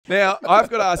Now, I've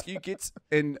got to ask you, Kits,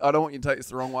 and I don't want you to take this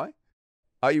the wrong way.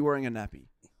 Are you wearing a nappy?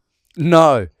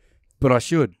 No, but I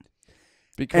should.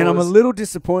 Because And I'm a little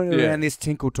disappointed around this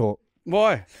Tinkle Talk.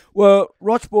 Why? Well,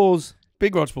 Roch balls.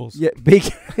 Big Roch balls. Yeah, big.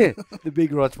 The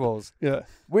big Roch balls. Yeah.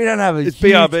 We don't have a It's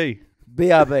huge... BRB.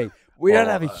 BRB. We don't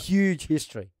have a huge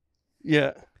history.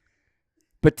 Yeah.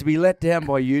 But to be let down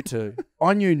by you two,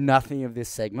 I knew nothing of this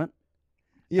segment.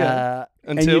 Yeah.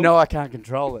 And Until? you know I can't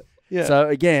control it. Yeah. So,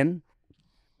 again,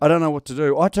 I don't know what to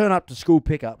do. I turn up to school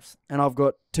pickups, and I've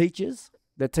got teachers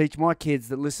that teach my kids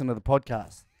that listen to the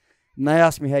podcast. And they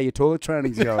ask me how your toilet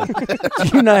training's going. Do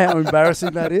you know how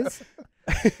embarrassing that is?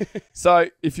 So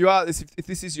if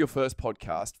this is your first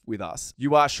podcast with us,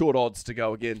 you are short odds to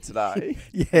go again today.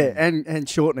 Yeah, and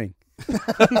shortening.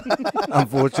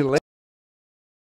 Unfortunately.